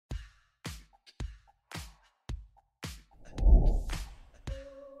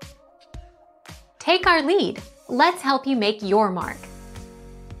Take our lead. Let's help you make your mark.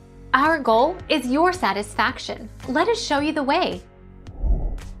 Our goal is your satisfaction. Let us show you the way.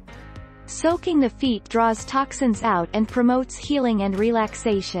 Soaking the feet draws toxins out and promotes healing and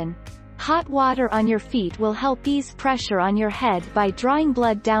relaxation. Hot water on your feet will help ease pressure on your head by drawing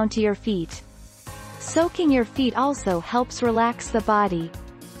blood down to your feet. Soaking your feet also helps relax the body.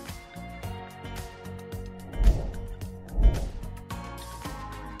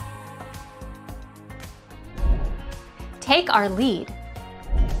 Take our lead.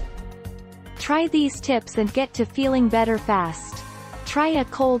 Try these tips and get to feeling better fast. Try a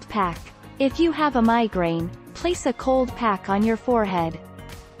cold pack. If you have a migraine, place a cold pack on your forehead.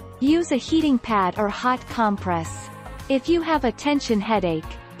 Use a heating pad or hot compress. If you have a tension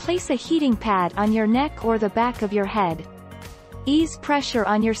headache, place a heating pad on your neck or the back of your head. Ease pressure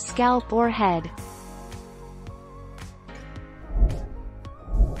on your scalp or head.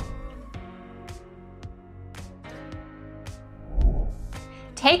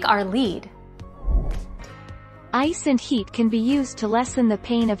 Take our lead. Ice and heat can be used to lessen the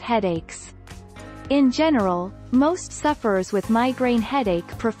pain of headaches. In general, most sufferers with migraine headache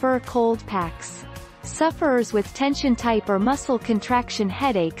prefer cold packs. Sufferers with tension type or muscle contraction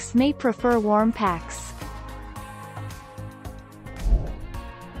headaches may prefer warm packs.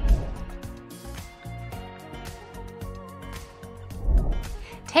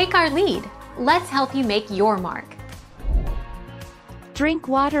 Take our lead. Let's help you make your mark. Drink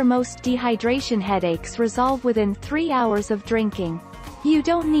water. Most dehydration headaches resolve within 3 hours of drinking. You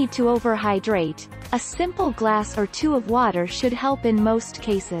don't need to overhydrate. A simple glass or two of water should help in most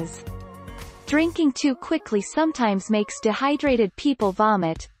cases. Drinking too quickly sometimes makes dehydrated people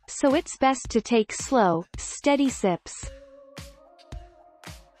vomit, so it's best to take slow, steady sips.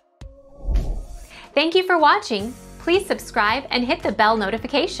 Thank you for watching. Please subscribe and hit the bell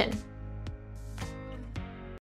notification.